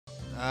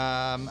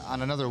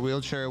on another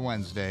Wheelchair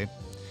Wednesday.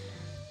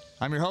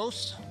 I'm your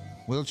host,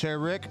 Wheelchair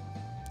Rick,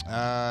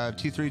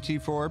 T3,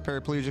 T4,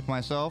 paraplegic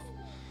myself.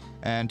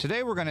 And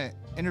today we're going to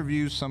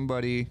interview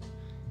somebody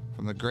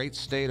from the great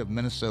state of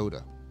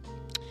Minnesota.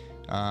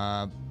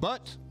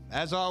 But,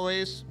 as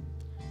always,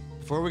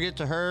 before we get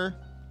to her,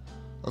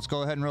 let's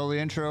go ahead and roll the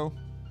intro.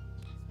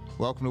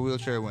 Welcome to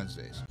Wheelchair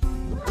Wednesdays.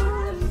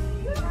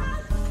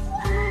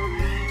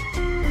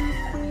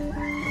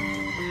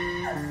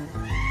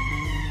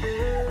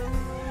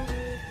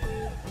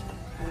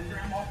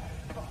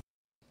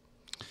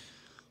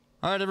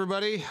 All right,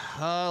 everybody,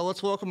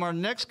 let's welcome our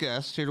next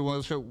guest here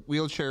to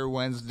Wheelchair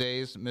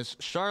Wednesdays, Miss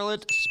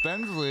Charlotte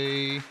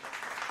Spensley.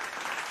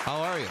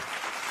 How are you?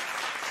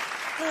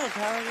 Good,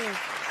 how are you?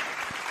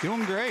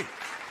 Doing great.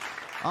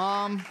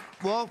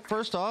 Well,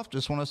 first off,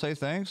 just want to say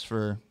thanks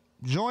for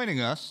joining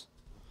us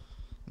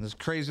in this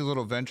crazy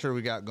little venture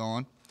we got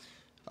going.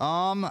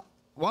 Why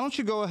don't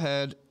you go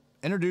ahead,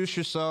 introduce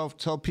yourself,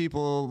 tell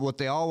people what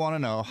they all want to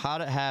know, how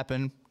did it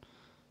happen,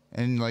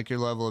 and like your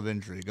level of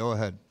injury. Go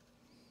ahead.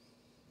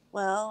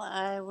 Well,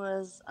 I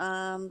was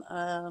on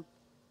a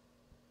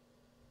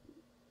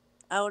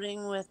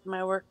outing with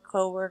my work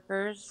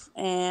coworkers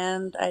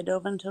and I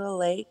dove into a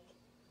lake.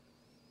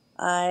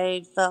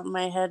 I felt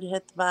my head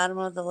hit the bottom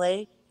of the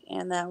lake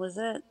and that was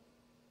it.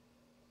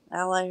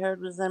 All I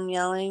heard was them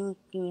yelling,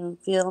 "Can you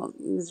feel,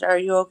 are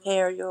you okay?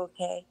 Are you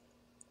okay?"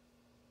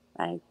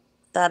 I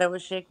thought I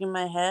was shaking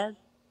my head,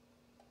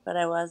 but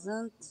I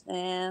wasn't.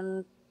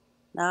 And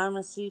now I'm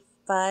a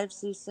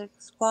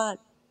C5-6 quad.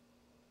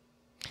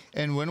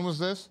 And when was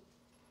this?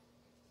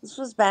 This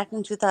was back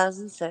in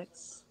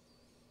 2006.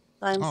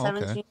 So I'm Oh, okay.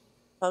 17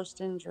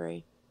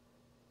 post-injury.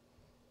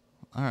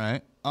 All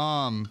right.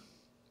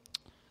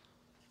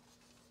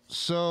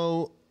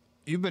 So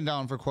you've been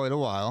down for quite a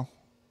while.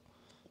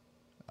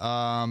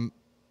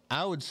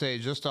 I would say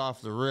just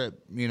off the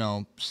rip, you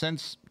know,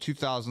 since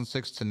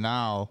 2006 to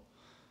now,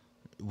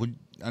 would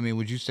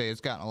you say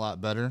it's gotten a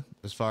lot better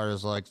as far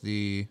as like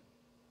the,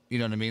 you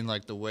know what I mean?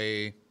 Like the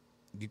way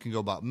you can go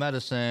about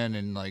medicine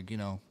and like, you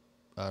know,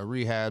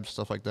 rehab,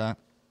 stuff like that.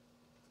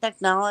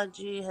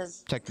 Technology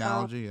has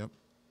Technology, yep.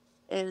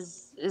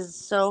 is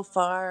so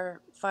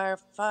far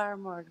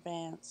more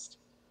advanced.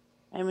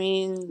 I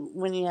mean,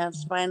 when you have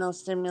spinal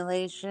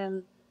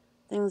stimulation,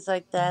 things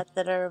like that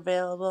are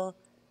available,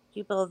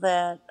 people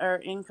that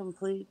are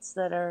incompletes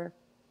that are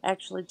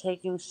actually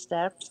taking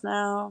steps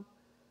now,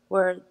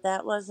 where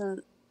that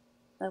wasn't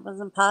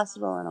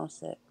possible in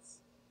 '06.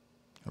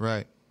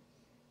 Right.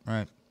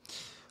 Right.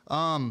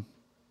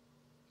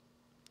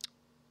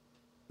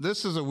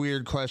 This is a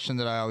weird question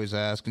that I always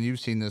ask, and you've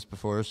seen this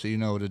before, so you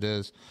know what it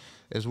is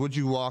would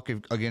you walk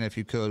again if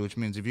you could, which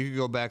means if you could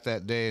go back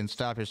that day and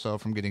stop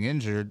yourself from getting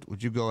injured,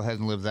 would you go ahead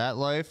and live that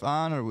life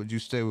on, or would you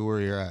stay where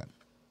you're at?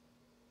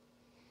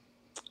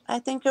 I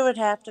think I would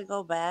have to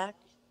go back.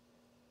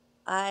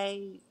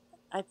 I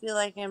feel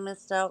like I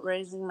missed out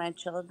raising my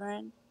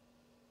children,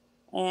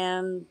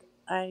 and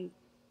I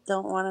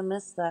don't want to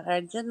miss that.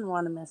 I didn't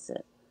want to miss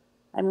it.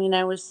 I mean,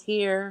 I was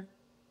here,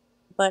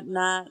 but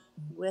not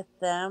with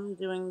them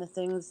doing the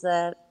things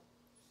that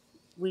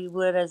we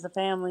would as a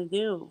family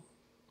do.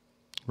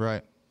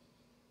 Right.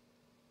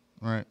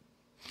 Right.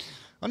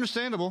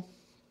 Understandable.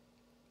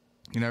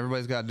 You know,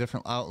 everybody's got a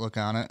different outlook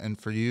on it, and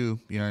for you,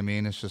 you know what I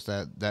mean, it's just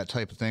that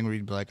type of thing where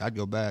you'd be like, I'd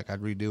go back,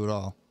 I'd redo it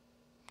all.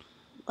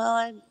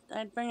 Well,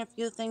 I'd bring a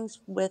few things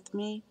with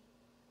me.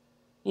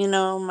 You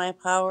know, my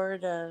power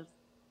to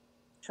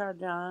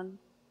trudge on.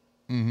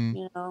 Mm-hmm.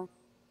 You know,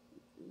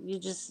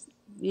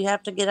 you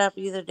have to get up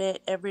either day,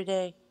 every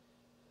day.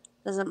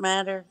 Doesn't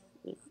matter.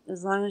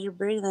 As long as you're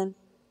breathing,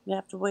 you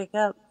have to wake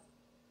up,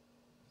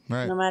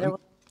 Right. no matter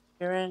what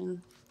you're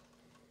in.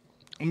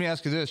 Let me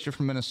ask you this. You're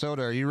from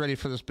Minnesota. Are you ready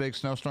for this big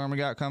snowstorm we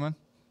got coming?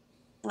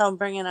 Oh,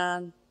 bring it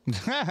on. She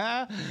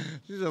said,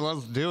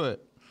 let's do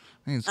it.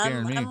 Ain't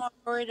scaring me. I'm more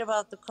worried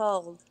about the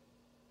cold.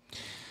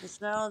 The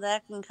snow,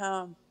 that can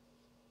come.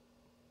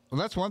 Well,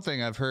 that's one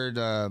thing I've heard,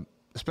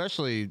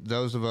 especially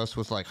those of us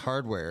with like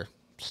hardware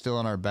still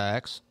on our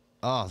backs.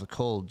 Oh, the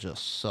cold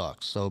just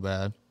sucks so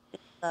bad. It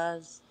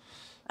does.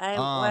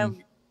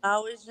 I'm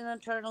always in a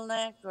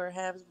turtleneck or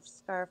have a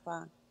scarf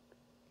on.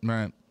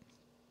 Right.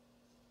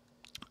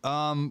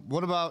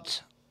 What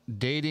about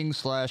dating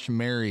 /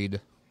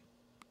 married?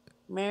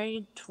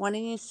 Married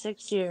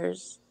 26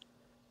 years.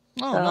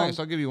 Oh, So, nice.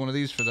 I'll give you one of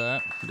these for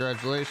that.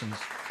 Congratulations.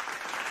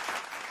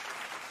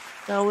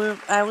 So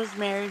I was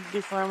married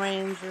before my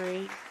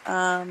injury.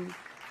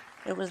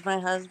 It was my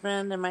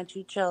husband and my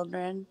 2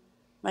 children.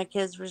 My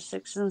kids were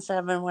 6 and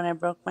 7 when I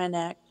broke my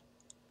neck.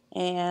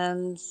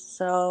 And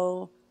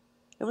so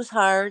it was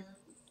hard,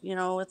 you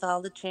know, with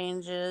all the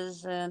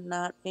changes and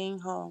not being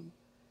home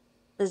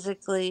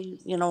physically,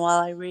 you know, while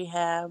I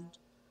rehabbed.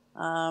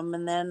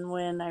 And then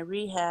when I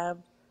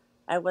rehabbed,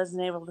 I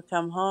wasn't able to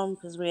come home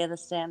because we had a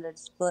standard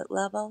split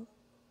level,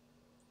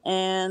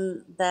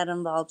 and that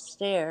involved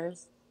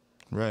stairs.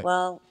 Right.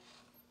 Well,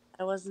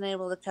 I wasn't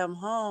able to come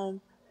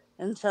home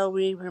until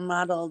we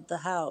remodeled the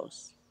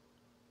house.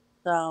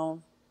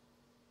 So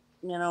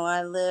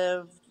I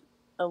lived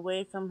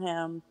away from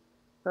him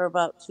for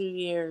about 2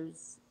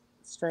 years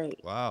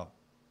straight. Wow.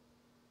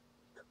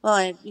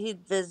 Well,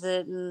 he'd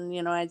visit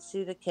and, I'd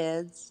see the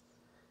kids.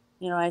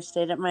 I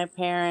stayed at my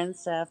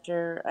parents'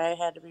 after I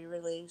had to be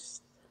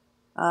released.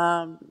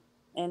 And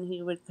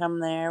he would come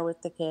there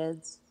with the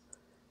kids.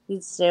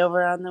 He'd stay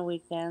over on the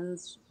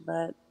weekends,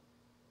 but,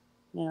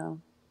 you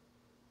know,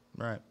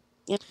 Right.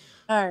 it's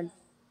hard.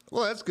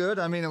 Well, that's good.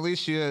 I mean, at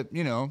least you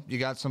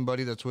got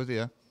somebody that's with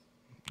you.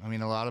 I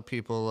mean, a lot of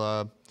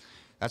people.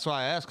 That's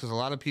why I ask, because a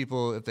lot of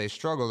people, if they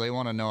struggle, they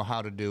want to know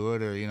how to do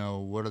it, or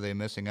what are they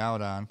missing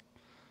out on.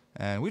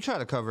 And we try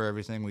to cover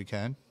everything we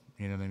can.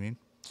 You know what I mean?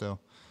 So,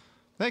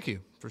 thank you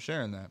for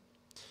sharing that.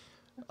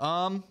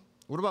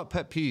 What about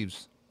pet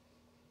peeves?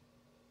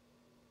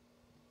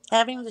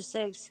 Having to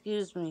say,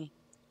 excuse me.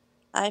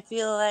 I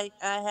feel like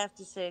I have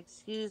to say,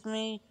 excuse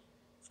me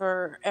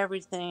for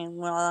everything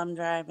while I'm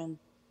driving.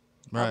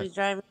 I'll Right. be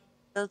driving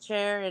a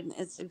wheelchair and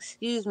it's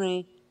excuse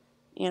me,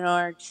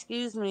 or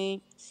excuse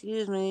me.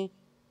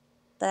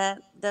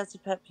 That's a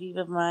pet peeve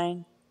of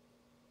mine.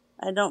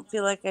 I don't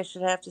feel like I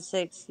should have to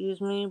say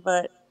excuse me,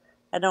 but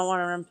I don't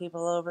want to run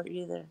people over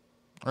either.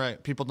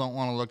 Right. People don't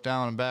want to look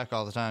down and back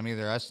all the time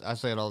either. I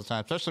say it all the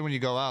time, especially when you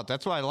go out.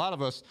 That's why a lot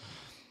of us,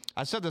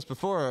 I said this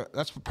before,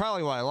 that's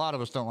probably why a lot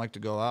of us don't like to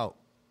go out,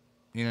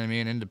 you know what I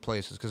mean, into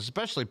places. Because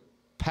especially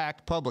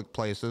packed public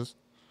places,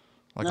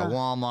 like a Ugh.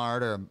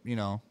 Walmart or,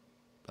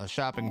 a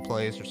shopping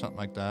place or something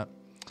like that.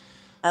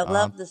 I Um,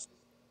 love this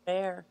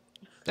fair.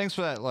 Thanks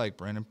for that like,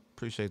 Brandon.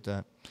 Appreciate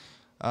that.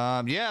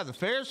 Yeah, the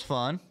fair's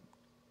fun,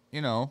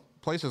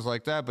 places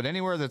like that. But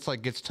anywhere that's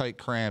like gets tight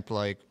cramped,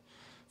 like,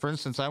 for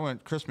instance, I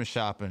went Christmas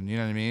shopping, you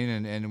know what I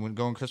mean? And when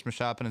going Christmas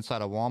shopping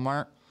inside a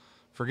Walmart,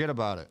 forget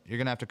about it. You're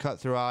going to have to cut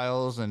through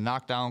aisles and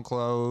knock down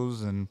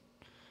clothes, and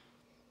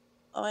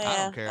Oh I don't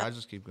yeah, care. I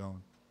just keep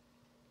going.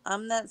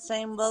 I'm that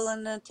same bull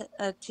in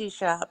a tea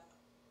shop.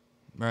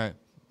 Right.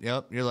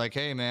 Yep. You're like,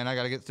 hey, man, I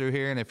got to get through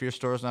here. And if your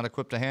store's not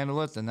equipped to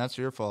handle it, then that's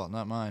your fault,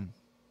 not mine.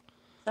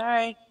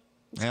 Sorry,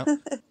 Yep.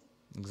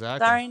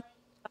 Exactly. sorry,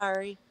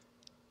 sorry.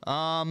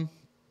 Um,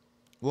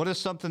 what is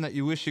something that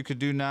you wish you could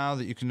do now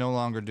that you can no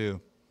longer do?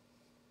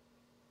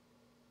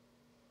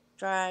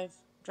 Drive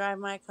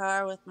my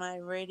car with my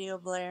radio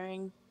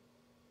blaring,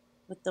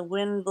 with the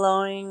wind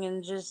blowing,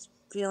 and just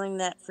feeling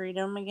that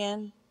freedom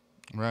again.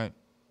 Right.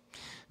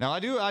 Now, I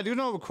do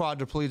know of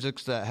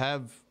quadriplegics that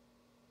have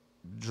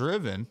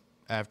driven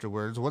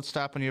afterwards. What's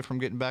stopping you from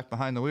getting back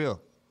behind the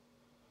wheel?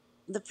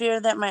 The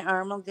fear that my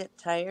arm will get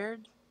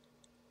tired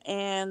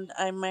and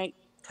I might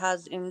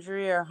cause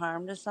injury or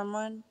harm to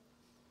someone.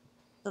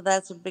 So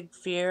that's a big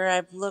fear.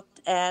 I've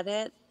looked at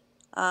it.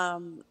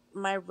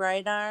 My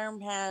right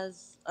arm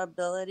has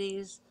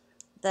abilities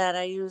that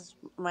I use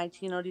my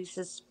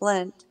tenodesis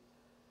splint,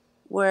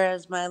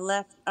 whereas my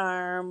left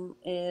arm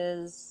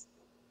is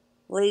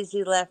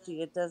lazy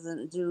lefty. It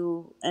doesn't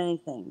do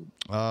anything.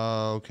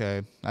 Oh,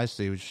 okay. I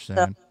see what you're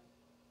So saying.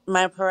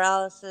 my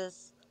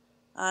paralysis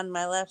on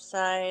my left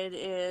side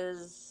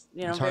is,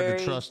 It's hard to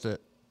very, trust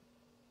it.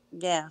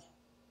 yeah.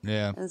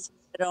 Yeah. And so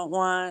I don't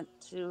want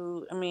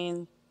to,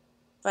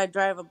 if I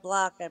drive a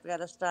block, I've got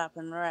to stop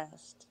and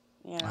rest.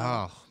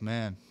 Oh,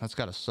 man. That's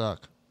got to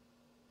suck.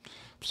 I'm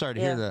sorry to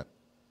hear Yeah. that.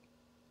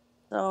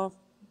 So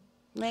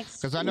makes,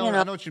 Because I know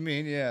what you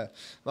mean. Yeah,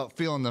 about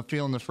feeling the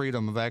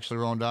freedom of actually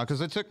rolling down. Because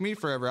it took me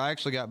forever. I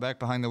actually got back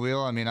behind the wheel.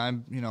 I mean,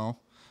 I'm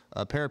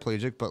a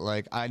paraplegic, but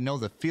like I know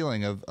the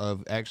feeling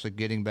of actually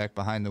getting back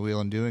behind the wheel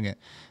and doing it.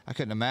 I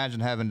couldn't imagine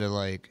having to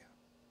like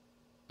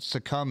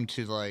succumb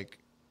to like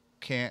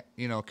can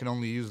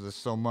only use this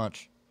so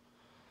much.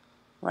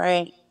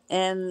 right.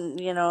 And,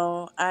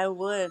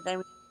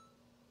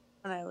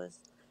 when I was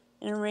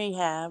in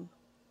rehab,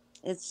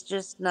 it's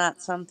just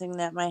not something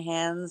that my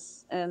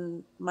hands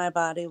and my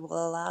body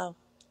will allow.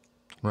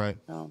 Right.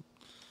 So,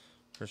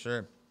 For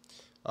sure.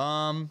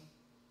 Um,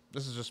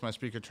 this is just my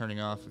speaker turning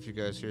off. If you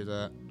guys hear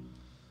that.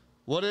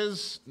 What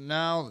is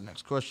now? The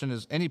next question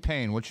is any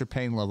pain. What's your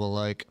pain level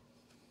like?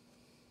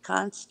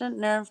 constant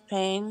nerve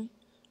pain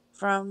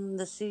from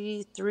the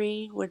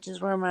C3, which is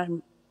where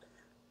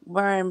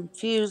I'm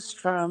fused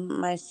from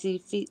my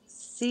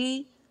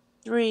C3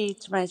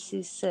 to my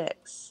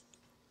C6.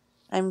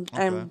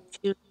 Okay. I'm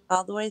fused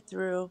all the way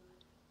through,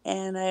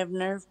 and I have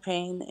nerve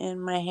pain in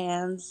my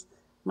hands,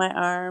 my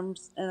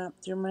arms, and up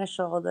through my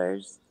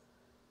shoulders.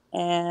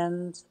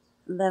 And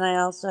then I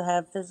also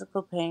have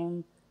physical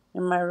pain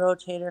in my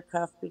rotator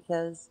cuff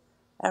because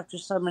after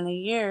so many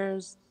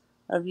years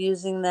of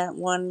using that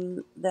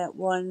one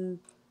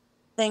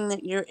thing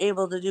that you're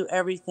able to do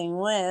everything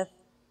with,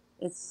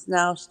 it's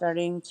now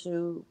starting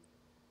to,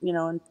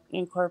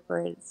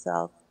 incorporate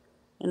itself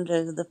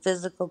into the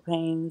physical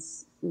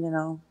pains.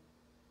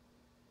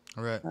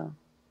 All right. So,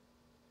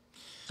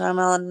 so I'm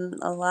on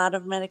a lot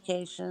of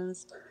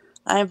medications.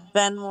 I've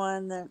been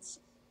one that's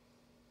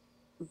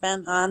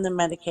been on the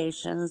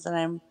medications, and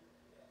I'm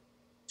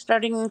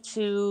starting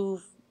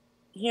to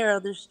hear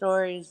other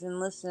stories and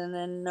listen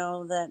and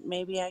know that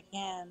maybe I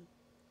can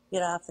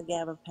get off the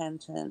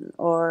gabapentin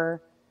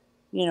or,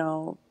 you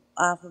know,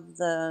 off of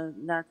the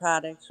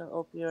narcotics or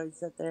opioids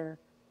that they're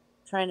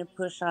trying to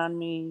push on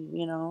me,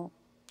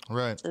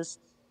 Right. to s-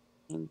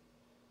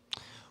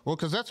 Well,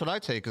 because that's what I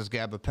take is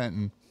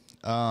gabapentin.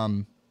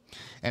 Um,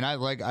 and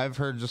I've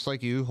heard just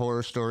like you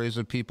horror stories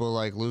of people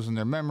like losing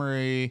their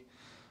memory,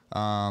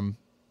 um,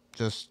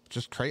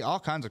 all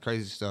kinds of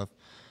crazy stuff.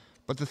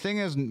 But the thing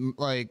is,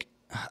 like,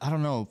 I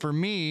don't know. For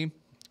me,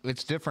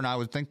 it's different. I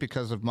would think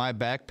because of my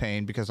back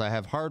pain, because I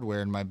have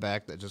hardware in my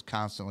back that just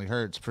constantly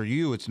hurts. For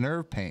you, it's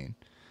nerve pain.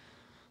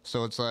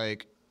 So it's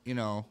like,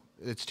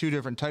 it's two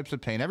different types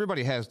of pain.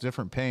 Everybody has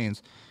different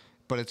pains,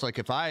 but it's like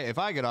if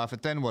I get off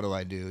it, then what do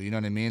I do? You know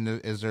what I mean?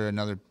 Is there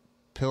another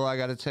pill I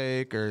got to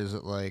take, or is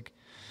it like,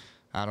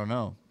 I don't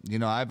know.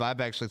 I've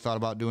actually thought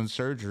about doing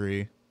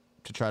surgery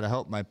to try to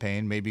help my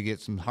pain, maybe get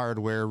some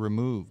hardware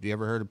removed. You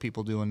ever heard of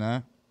people doing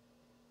that?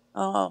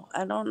 Oh,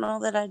 I don't know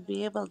that I'd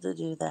be able to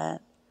do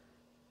that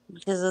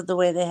because of the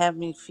way they have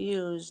me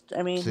fused.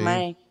 I mean, See?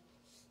 my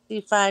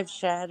C5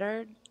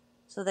 shattered,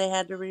 so they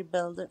had to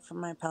rebuild it from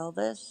my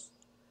pelvis.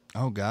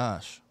 Oh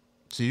gosh.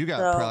 So you got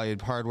So, probably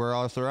hardware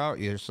all throughout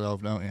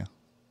yourself, don't you?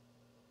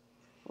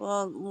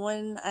 well,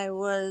 when I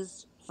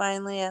was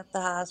finally at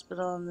the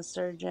hospital and the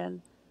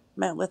surgeon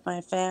met with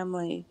my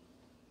family,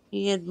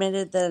 he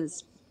admitted that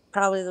it's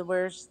probably the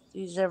worst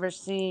he's ever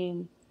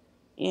seen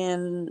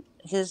in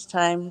his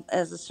time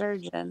as a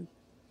surgeon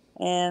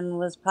and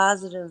was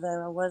positive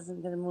that I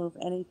wasn't going to move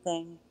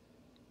anything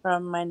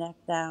from my neck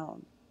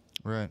down.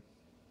 Right.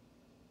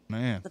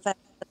 Man. The fact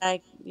that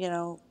I,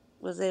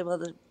 was able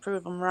to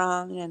prove him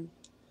wrong and,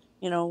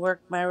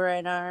 work my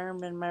right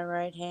arm and my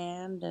right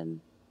hand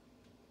and,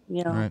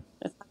 Right.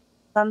 if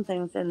some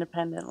things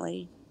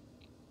independently,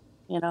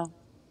 you know,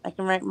 I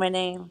can write my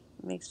name.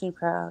 It makes me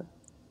proud.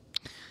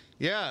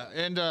 Yeah,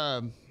 and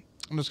I'm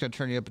just gonna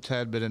turn you up a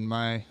tad bit in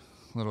my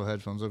little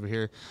headphones over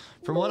here.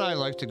 From what I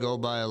like to go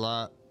by a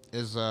lot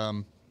is,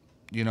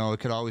 it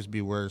could always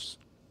be worse.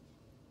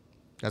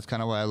 That's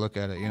kind of why I look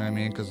at it. You know what I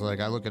mean? Because like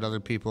I look at other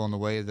people and the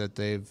way that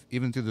they've,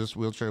 even through this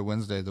wheelchair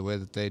Wednesday, the way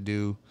that they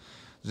do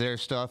their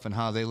stuff and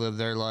how they live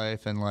their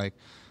life, and like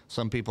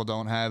some people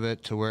don't have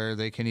it to where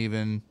they can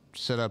even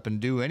sit up and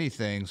do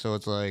anything. So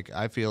it's like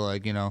I feel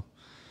like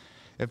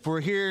if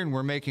we're here and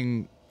we're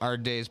making our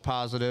days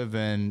positive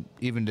and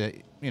even to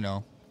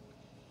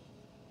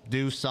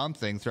do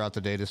something throughout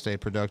the day to stay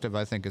productive,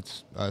 I think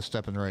it's a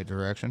step in the right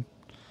direction.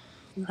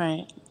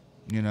 Right.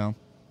 You know,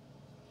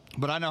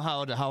 but I know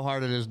how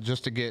hard it is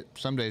just to get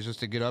some days just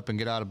to get up and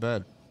get out of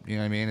bed. You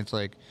know what I mean? It's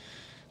like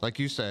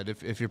you said,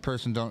 if your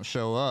person don't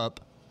show up,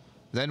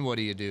 then what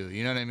do you do?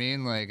 You know what I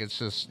mean? Like it's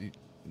just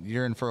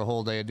you're in for a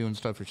whole day of doing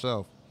stuff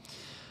yourself.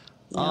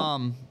 Yep.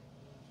 Um,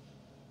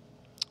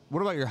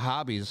 what about your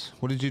hobbies?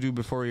 What did you do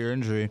before your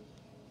injury?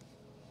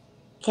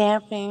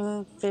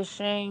 Camping,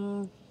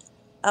 fishing,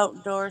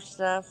 outdoor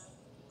stuff,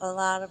 a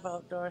lot of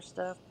outdoor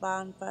stuff,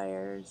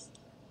 bonfires.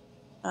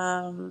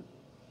 Um,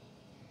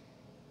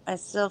 I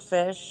still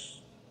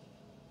fish.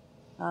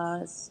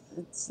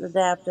 It's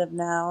adaptive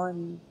now,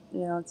 and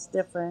it's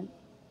different.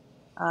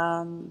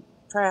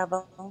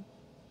 Travel.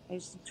 I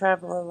used to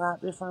travel a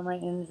lot before my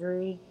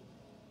injury.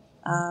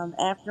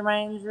 After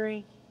my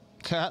injury,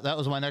 That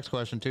was my next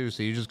question too.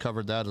 So you just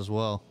covered that as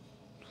well.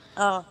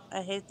 oh,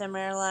 I hate them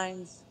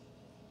airlines.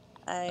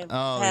 I've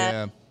Oh had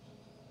yeah.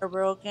 a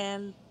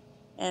broken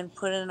and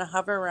put in a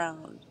hover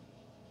round.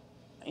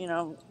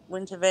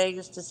 Went to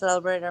Vegas to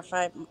celebrate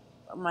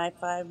my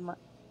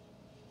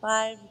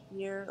 5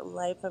 year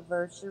life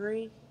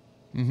anniversary,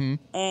 Mm-hmm.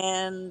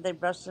 and they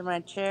busted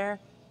my chair.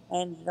 I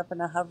ended up in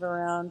a hover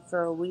round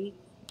for a week.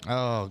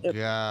 Oh It was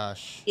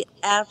gosh. the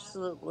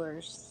absolute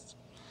worst.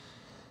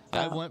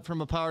 I So, went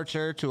from a power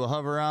chair to a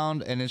hover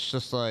round, and it's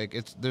just like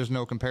there's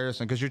no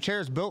comparison because your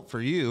chair is built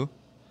for you,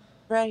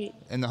 right,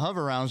 and the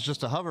hover round's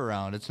just a hover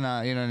round. It's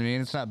not, you know what I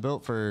mean? It's not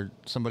built for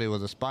somebody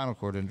with a spinal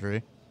cord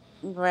injury.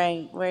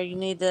 right, where you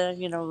need to,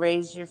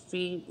 raise your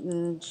feet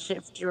and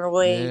shift your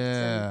weight and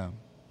Yeah.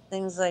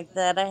 things like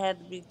that. I had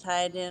to be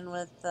tied in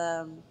with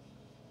uh,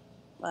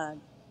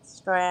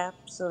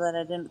 straps so that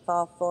I didn't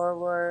fall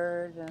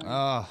forward, and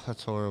Oh,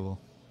 that's horrible.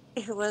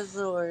 it was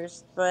the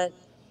worst. But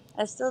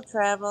I still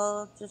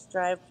travel, just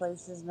drive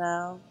places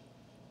now.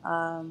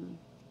 Um,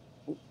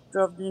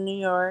 Drove to New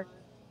York,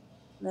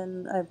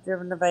 then I've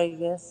driven to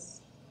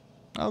Vegas.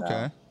 So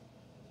Okay.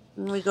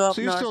 and we go So up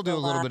you north still a do a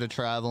little lot. bit of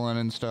traveling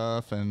and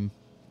stuff, and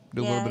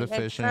do a little Yeah, bit of I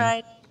fishing.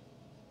 tried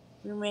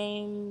to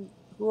remain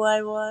who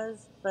I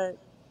was, but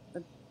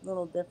a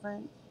little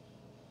different.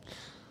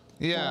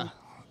 Yeah. So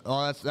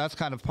Well, that's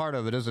kind of part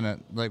of it, isn't it?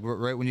 Like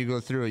right when you go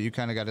through it, you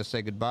kind of got to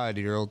say goodbye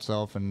to your old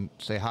self and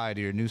say hi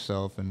to your new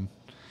self. And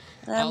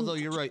I'm. although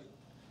you're right,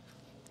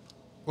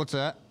 what's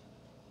that?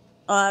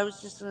 Oh, I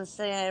was just gonna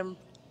say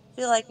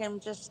feel like I'm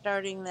just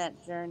starting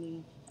that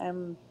journey.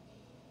 I'm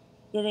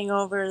getting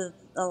over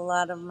a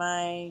lot of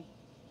my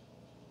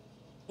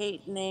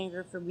hate and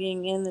anger for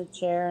being in the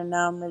chair, and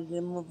now I'm ready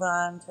to move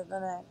on to the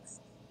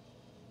next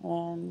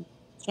and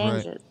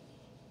change Right. it.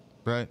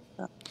 Right.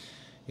 So,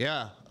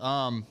 Yeah,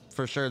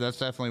 for sure. That's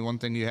definitely one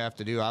thing you have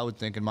to do, I would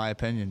think, in my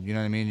opinion. You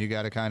know what I mean? You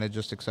got to kind of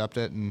just accept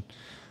it. And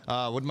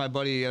what my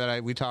buddy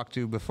that we talked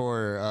to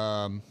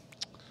before,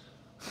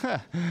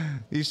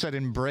 he said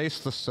embrace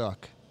the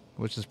suck,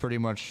 which is pretty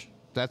much,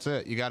 that's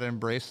it. You got to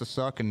embrace the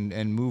suck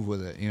and move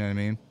with it. You know what I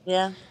mean?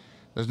 Yeah.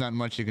 There's not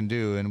much you can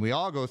do. And we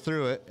all go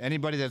through it.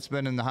 Anybody that's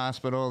been in the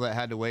hospital that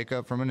had to wake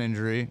up from an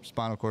injury,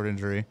 spinal cord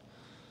injury,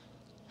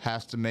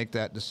 has to make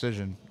that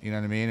decision. You know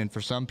what I mean? And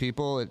for some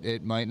people,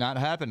 it might not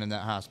happen in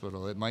that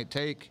hospital. It might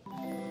take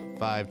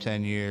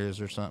 5-10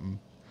 years or something.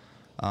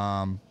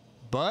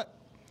 But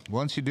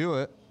once you do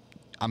it,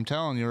 I'm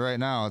telling you right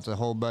now, it's a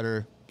whole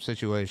better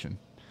situation.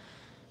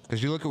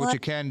 Because you look at what you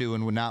can do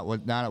and not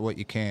at what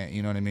you can't.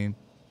 You know what I mean?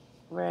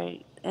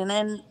 Right. And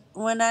then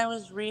when I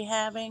was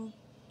rehabbing,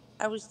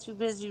 I was too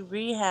busy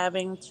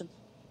rehabbing to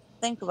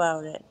think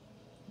about it,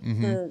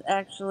 to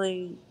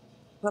actually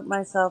put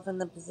myself in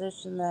the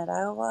position that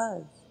I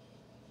was.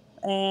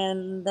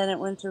 And then it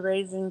went to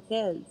raising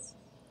kids.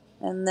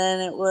 And then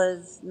it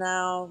was,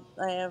 now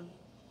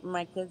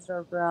my kids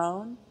are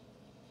grown,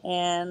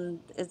 and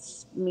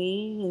it's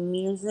me and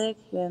music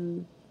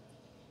and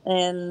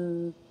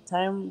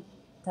time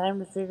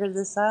to figure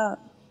this out.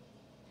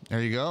 There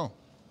you go.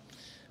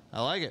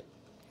 I like it.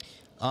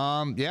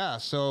 Yeah,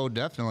 so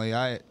definitely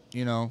I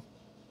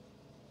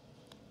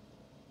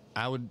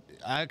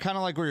kind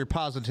of like where your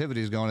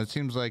positivity is going. It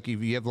seems like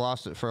you have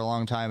lost it for a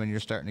long time and you're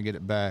starting to get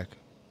it back,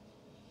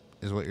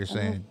 is what you're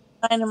saying.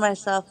 Finding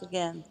myself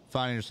again.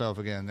 Finding yourself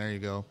again. There you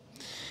go.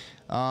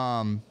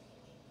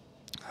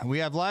 We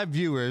have live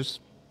viewers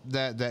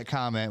that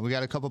comment. We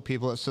got a couple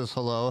people that says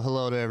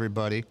hello to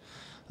everybody.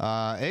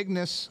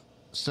 Ignis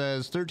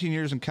says 13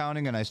 years and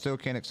counting, and I still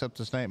can't accept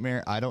this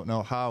nightmare. I don't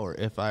know how or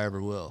if I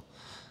ever will.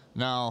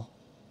 Now,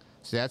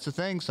 see, that's the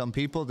thing. Some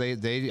people,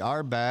 they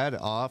are bad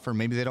off, or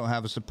maybe they don't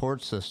have a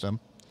support system,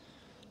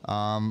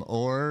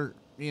 or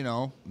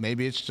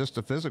maybe it's just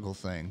a physical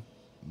thing.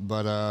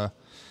 But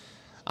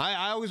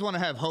I always want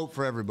to have hope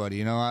for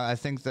everybody. I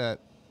think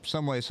that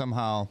some way,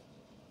 somehow,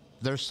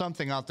 there's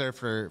something out there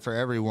for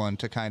everyone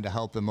to kind of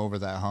help them over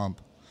that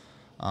hump.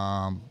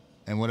 And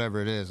whatever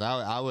it is,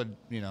 I would,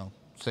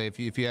 say if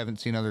you haven't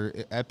seen other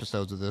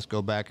episodes of this,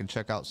 go back and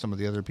check out some of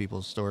the other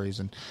people's stories,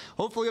 and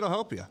hopefully it'll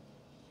help you.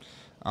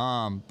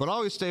 But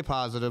always stay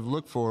positive.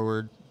 Look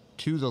forward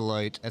to the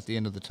light at the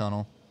end of the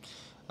tunnel.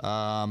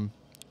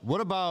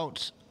 What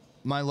about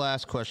my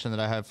last question that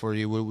I have for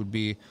you? What would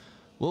be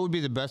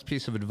the best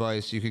piece of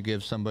advice you could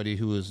give somebody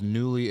who is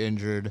newly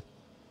injured,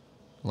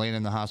 laying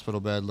in the hospital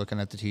bed, looking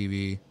at the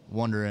TV,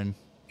 wondering,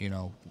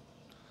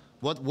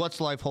 what's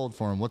life hold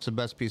for them? What's the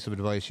best piece of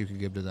advice you could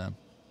give to them?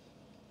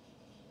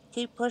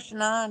 Keep pushing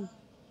on.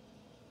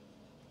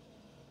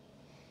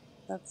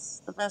 That's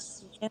the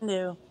best you can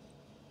do.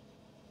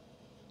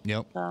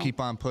 Yep. So. Keep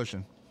on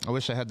pushing. I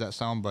wish I had that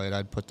sound bite.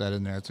 I'd put that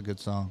in there. It's a good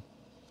song.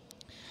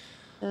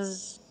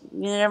 Because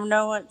you never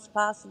know what's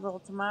possible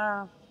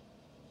tomorrow.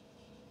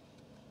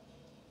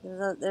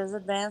 There's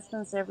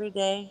advancements every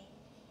day.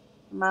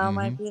 Tomorrow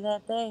might be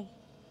that day.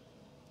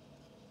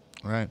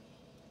 Right.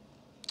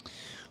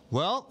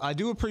 Well, I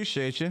do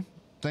appreciate you.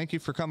 Thank you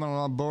for coming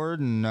on board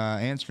and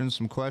answering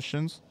some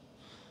questions.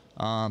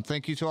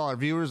 Thank you to all our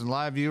viewers and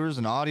live viewers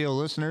and audio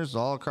listeners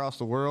all across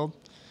the world.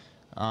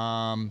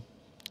 And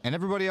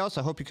everybody else,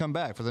 I hope you come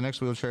back for the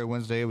next Wheelchair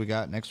Wednesday we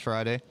got next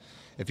Friday.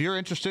 If you're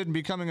interested in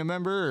becoming a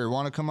member or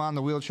want to come on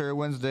the Wheelchair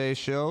Wednesday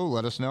show,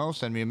 let us know.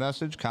 Send me a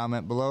message,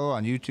 comment below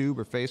on YouTube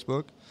or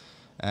Facebook,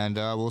 and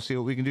we'll see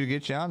what we can do to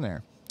get you on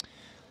there.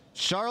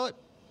 Charlotte,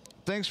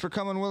 thanks for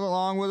coming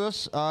along with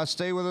us.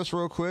 Stay with us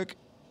real quick.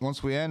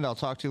 Once we end, I'll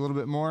talk to you a little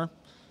bit more.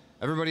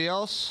 Everybody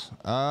else,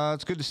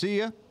 it's good to see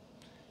you,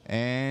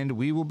 and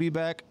we will be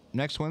back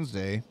next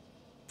Wednesday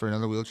for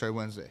another Wheelchair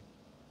Wednesday.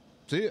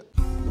 See ya.